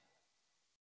you.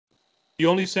 You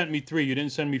only sent me 3. You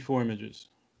didn't send me 4 images.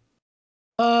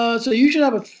 So you should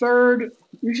have a third.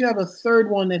 You should have a third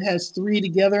one that has 3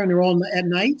 together, and they're all at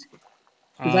night.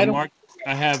 Mark,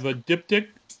 I have a diptych,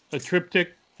 a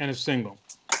triptych, and a single.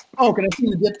 Oh, can I see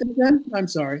the diptych then? I'm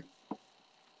sorry.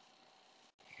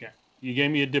 Yeah, you gave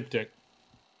me a diptych.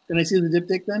 Can I see the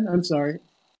diptych then? I'm sorry.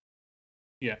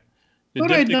 Yeah, the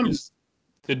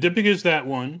diptych is that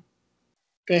one.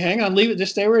 Okay, hang on. Leave it.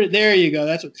 Just stay where. There you go.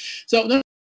 That's what. So no.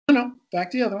 Back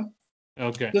to the other one.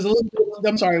 Okay. There's a little.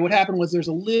 I'm sorry. What happened was there's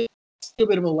a little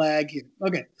bit of a lag here.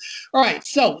 Okay. All right.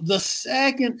 So the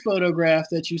second photograph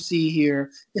that you see here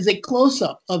is a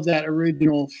close-up of that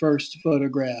original first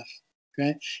photograph.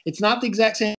 Okay. It's not the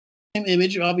exact same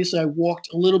image. Obviously, I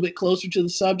walked a little bit closer to the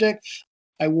subject.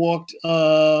 I walked,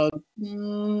 I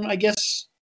guess,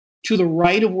 to the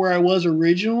right of where I was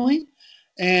originally,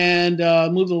 and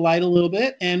moved the light a little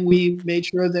bit. And we made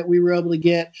sure that we were able to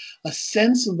get a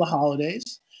sense of the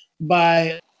holidays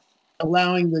by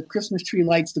allowing the Christmas tree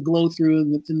lights to glow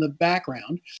through in the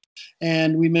background.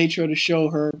 And we made sure to show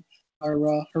her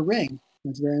her ring.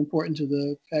 It's very important to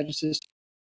the pageant system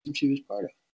she was part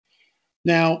of.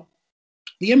 Now,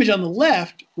 the image on the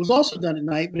left was also done at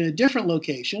night, but in a different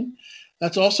location.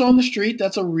 That's also on the street.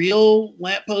 That's a real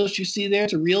lamppost you see there.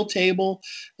 It's a real table.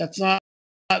 That's not,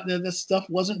 this stuff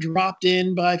wasn't dropped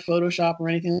in by Photoshop or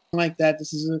anything like that.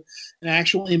 This is an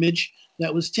actual image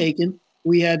that was taken.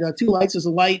 We had 2 lights. There's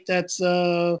a light that's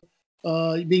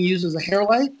being used as a hair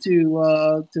light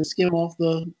to skim off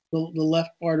the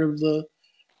left part of the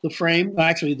frame,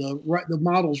 actually the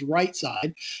model's right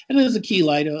side, and there's a key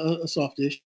light, a soft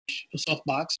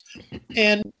box,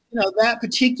 and that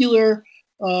particular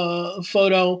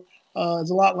photo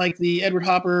is a lot like the Edward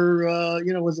Hopper,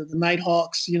 was it the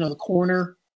Nighthawks, the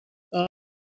corner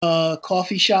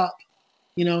coffee shop,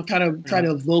 kind of try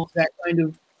to evoke that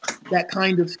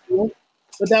kind of feel.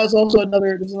 But that was also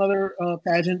there's another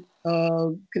pageant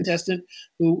contestant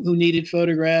who needed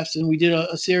photographs, and we did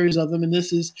a series of them. And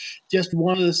this is just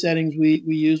one of the settings we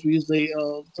used. We used a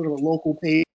sort of a local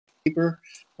paper,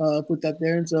 put that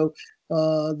there, and so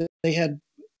they had,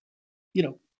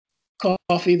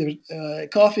 coffee. There's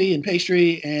coffee and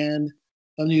pastry and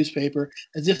a newspaper,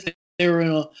 as if they were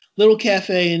in a little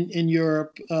cafe in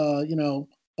Europe,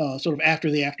 sort of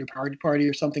after the after party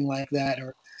or something like that,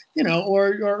 or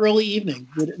early evening,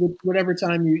 whatever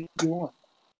time you want.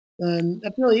 And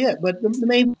that's really it. But the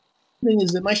main thing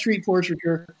is that my street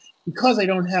portraiture, because I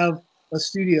don't have a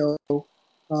studio,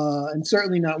 and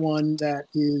certainly not one that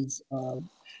is,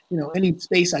 any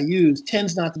space I use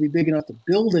tends not to be big enough to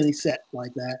build any set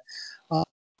like that.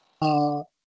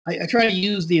 I try to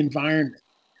use the environment.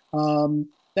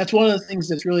 That's one of the things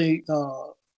that's really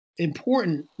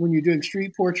important when you're doing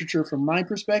street portraiture from my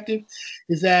perspective,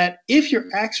 is that if you're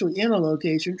actually in a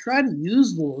location, try to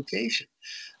use the location.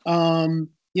 A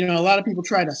lot of people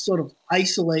try to sort of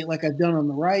isolate, like I've done on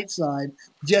the right side,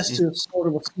 just to sort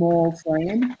of a small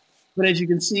frame. But as you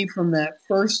can see from that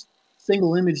first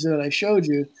single image that I showed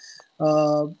you,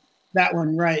 that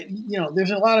one, right,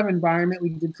 there's a lot of environment. We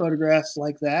did photographs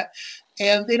like that,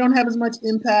 and they don't have as much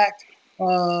impact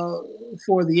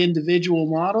for the individual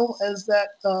model as that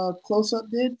close-up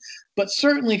did, but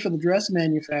certainly for the dress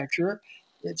manufacturer,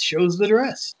 it shows the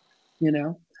dress,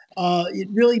 It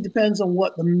really depends on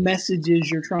what the message is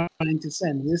you're trying to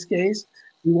send. In this case,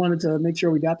 we wanted to make sure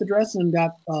we got the dress and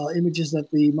got images that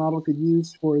the model could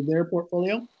use for their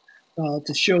portfolio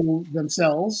to show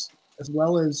themselves as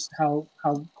well as how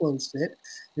clothes fit.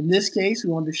 In this case, we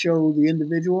wanted to show the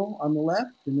individual on the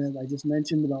left, and then I just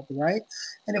mentioned about the right.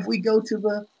 And if we go to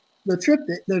the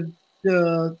triptych,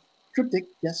 the triptych,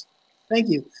 yes, thank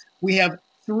you. We have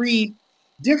 3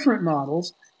 different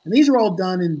models, and these are all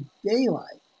done in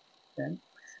daylight. Okay?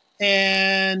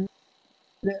 And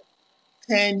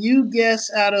can you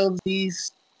guess out of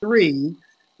these 3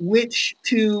 which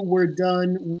 2 were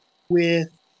done with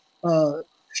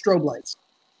strobe lights?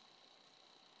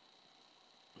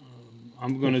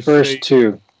 I'm going to First say,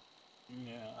 2.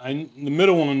 yeah, the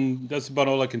middle one, that's about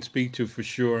all I can speak to for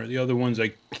sure. The other ones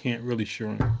I can't really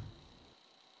sure.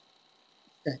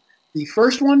 Okay. The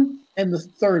first one and the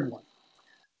third one.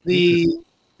 The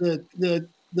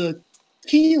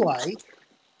key light.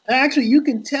 Actually, you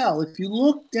can tell if you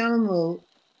look down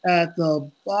at the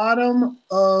bottom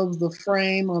of the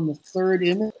frame on the third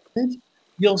image,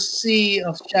 you'll see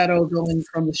a shadow going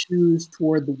from the shoes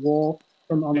toward the wall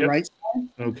from on the right side.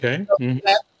 Okay. So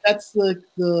that's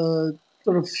the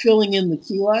sort of filling in the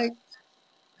key light,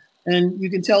 and you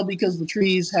can tell because the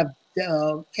trees have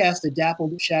cast a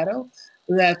dappled shadow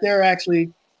that they're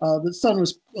actually the sun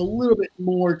was a little bit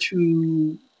more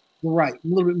to the right, a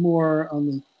little bit more on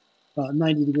the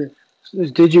 90 degree. So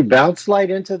did you bounce light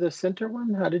into the center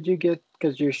one? How did you get?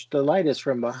 Because the light is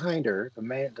from behind her,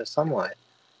 the sunlight.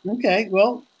 Okay,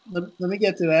 well, let me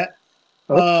get to that.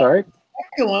 Oh, sorry.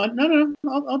 Second one, no,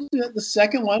 I'll do that. The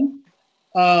second one,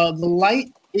 the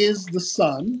light is the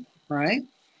sun, right,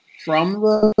 from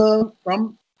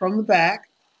the back,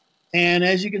 and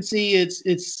as you can see,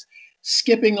 it's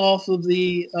skipping off of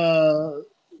the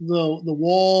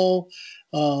wall,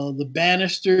 the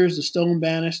banisters, the stone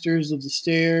banisters of the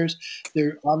stairs.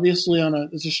 They're obviously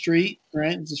it's a street,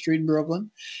 right? It's a street in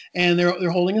Brooklyn, and they're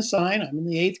holding a sign. I'm in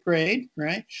the 8th grade,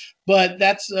 right? But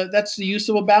that's the use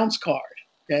of a bounce card,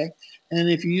 okay? And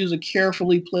if you use a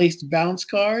carefully placed bounce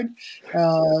card,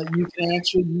 you can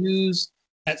actually use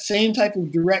that same type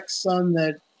of direct sun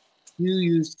that you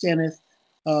used, Kenneth,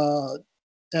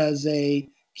 as a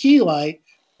key light,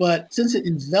 but since it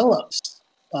envelops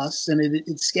us and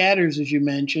it scatters, as you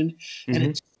mentioned, and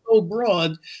it's so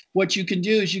broad, what you can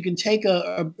do is you can take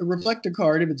a reflector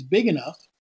card if it's big enough,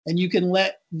 and you can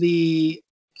let the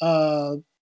sun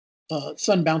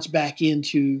bounce back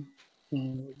into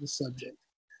the subject.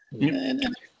 And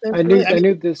I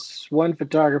knew this one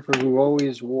photographer who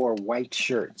always wore white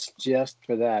shirts just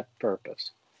for that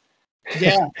purpose.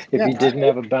 Yeah. If he didn't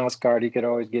have a bounce card, he could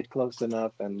always get close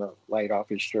enough, and the light off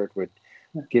his shirt would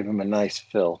give him a nice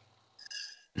fill.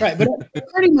 Right, but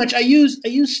pretty much I use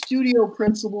studio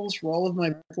principles for all of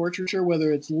my portraiture,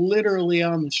 whether it's literally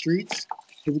on the streets,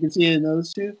 as you can see in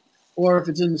those 2, or if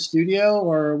it's in the studio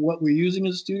or what we're using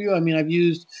as a studio. I mean, I've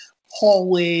used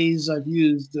hallways, I've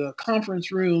used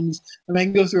conference rooms, and I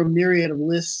can go through a myriad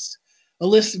lists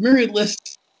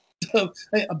of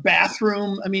a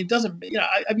bathroom. I mean, it doesn't,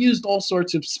 I've used all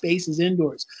sorts of spaces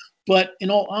indoors, but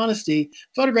in all honesty,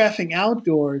 photographing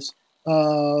outdoors,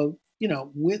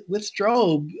 with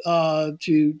strobe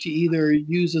to either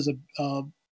use as a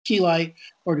key light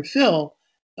or to fill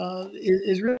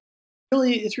is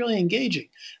really engaging.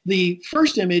 The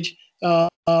first image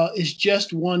is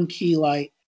just one key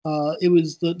light. It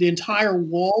was the entire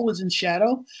wall was in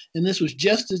shadow, and this was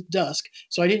just as dusk,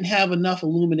 so I didn't have enough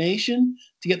illumination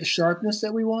to get the sharpness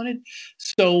that we wanted.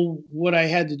 So what I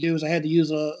had to do is I had to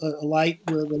use a light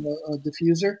with a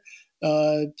diffuser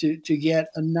to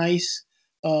get a nice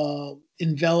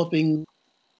enveloping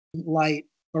light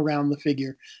around the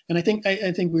figure, and I think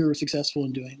we were successful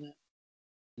in doing that.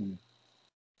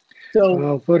 So,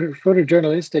 well,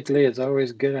 photojournalistically, it's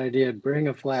always a good idea to bring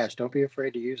a flash. Don't be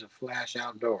afraid to use a flash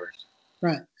outdoors.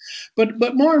 Right,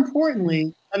 but more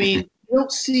importantly, I mean, you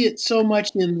don't see it so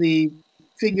much in the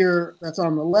figure that's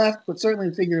on the left, but certainly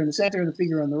the figure in the center and the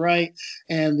figure on the right,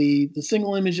 and the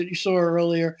single image that you saw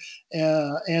earlier,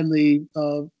 and the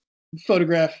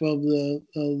photograph of the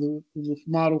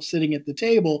model sitting at the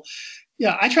table.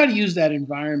 Yeah, I try to use that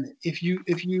environment. If you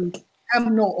have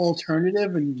no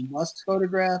alternative and you must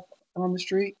photograph on the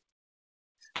street,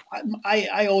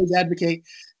 I always advocate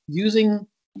using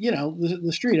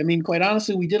the street. I mean, quite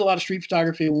honestly, we did a lot of street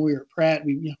photography when we were at Pratt.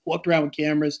 We walked around with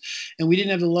cameras, and we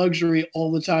didn't have the luxury all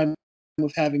the time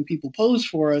of having people pose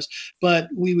for us, but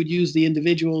we would use the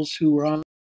individuals who were on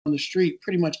the street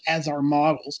pretty much as our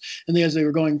models, and as they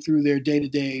were going through their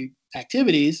day-to-day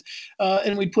activities,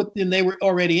 and we put them. They were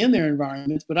already in their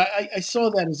environments, but I saw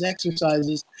that as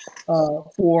exercises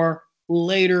for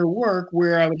later work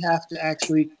where I would have to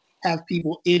actually have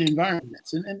people in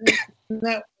environments, and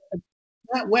that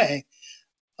way,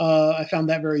 I found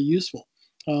that very useful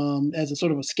as a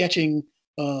sort of a sketching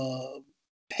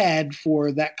pad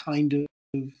for that kind of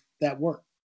that work.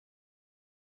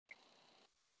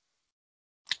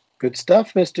 Good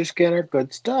stuff, Mr. Skinner.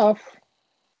 Good stuff.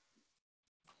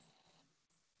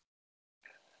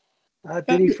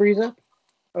 Did he freeze up?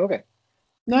 Okay.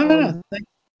 No.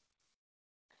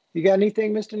 You got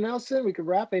anything, Mr. Nelson? We could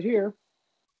wrap it here.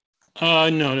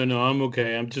 No. I'm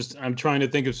okay. I'm trying to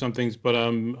think of some things, but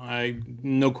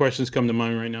no questions come to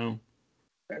mind right now.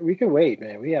 We can wait,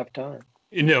 man. We have time.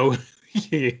 No.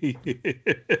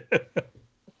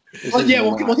 Well, yeah,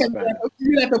 we're gonna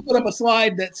have to put up a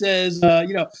slide that says,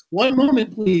 1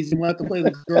 moment, please, and we'll have to play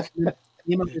the girlfriend.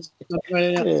 You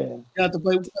have to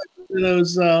play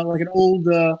those like an old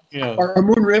or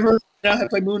Moon River. Have to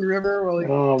play Moon River.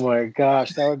 Or oh my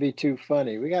gosh, that would be too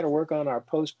funny. We got to work on our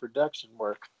post-production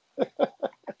work.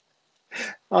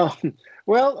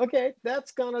 Well, okay,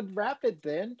 that's gonna wrap it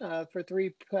then for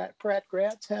three Pratt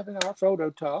grads having our photo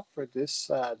talk for this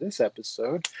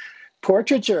episode.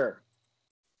 Portraiture,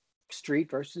 street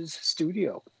versus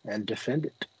studio, and defend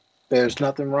it. There's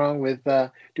nothing wrong with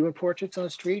doing portraits on the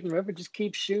street. Remember, just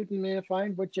keep shooting, man.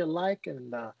 Find what you like,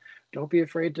 and don't be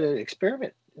afraid to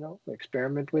experiment.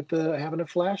 Experiment with having a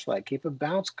flashlight. Keep a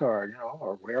bounce card,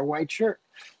 or wear a white shirt.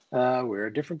 Wear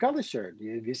a different color shirt.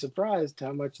 You'd be surprised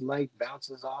how much light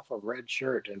bounces off a red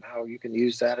shirt and how you can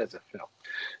use that as a film.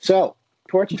 So,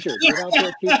 portraiture, get out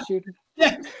there, keep shooting.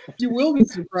 Yeah, you will be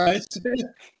surprised.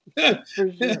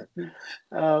 For sure.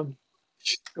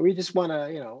 We just want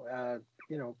to,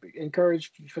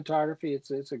 encourage photography.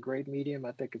 It's a great medium.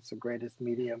 I think it's the greatest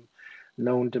medium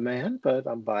known to man, but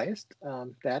I'm biased.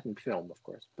 That and film, of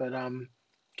course. But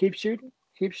keep shooting,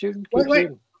 keep shooting, keep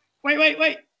shooting.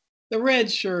 Wait. The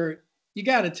red shirt, you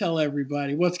got to tell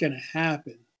everybody what's going to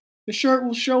happen. The shirt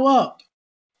will show up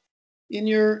in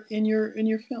your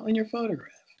film, in your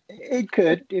photograph. It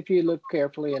could, if you look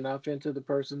carefully enough into the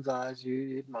person's eyes,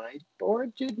 it might, or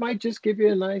it might just give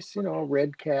you a nice,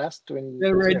 red cast. When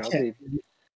the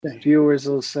viewers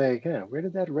will say, "Where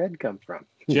did that red come from?"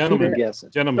 Gentlemen, So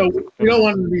we don't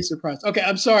want them to be surprised. Okay,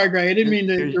 I'm sorry, Greg. I didn't mean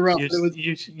to interrupt.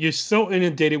 You're so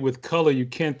inundated with color, you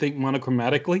can't think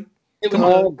monochromatically.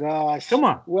 Gosh! Come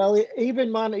on. Well,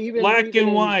 even black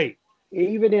and white.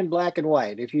 Even in black and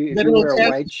white, if you wear a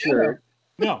white shirt,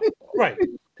 no, right.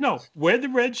 No, wear the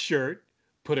red shirt,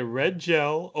 put a red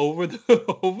gel over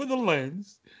the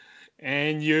lens,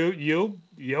 and you'll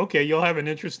have an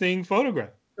interesting photograph.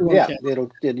 Yeah,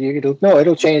 it'll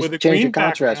change the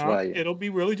contrast value. It'll be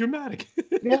really dramatic.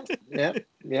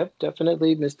 Yep,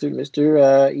 definitely, Mr.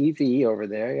 EV over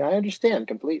there. I understand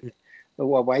completely. A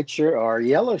white shirt or a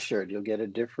yellow shirt, you'll get a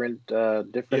different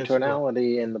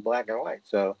tonality in the black and white.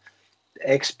 So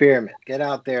experiment, get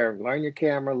out there, learn your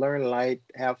camera, learn light,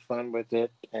 have fun with it.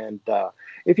 And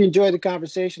if you enjoyed the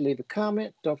conversation, leave a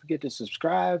comment. Don't forget to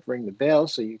subscribe, ring the bell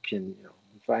so you can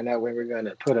find out when we're going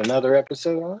to put another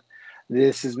episode on.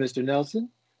 This is Mr. Nelson.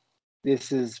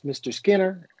 This is Mr.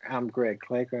 Skinner. I'm Greg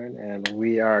Claycorn, and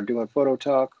we are doing Photo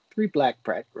Talk, 3 Black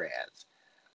Pratt grads.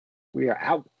 We are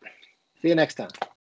out. See you next time.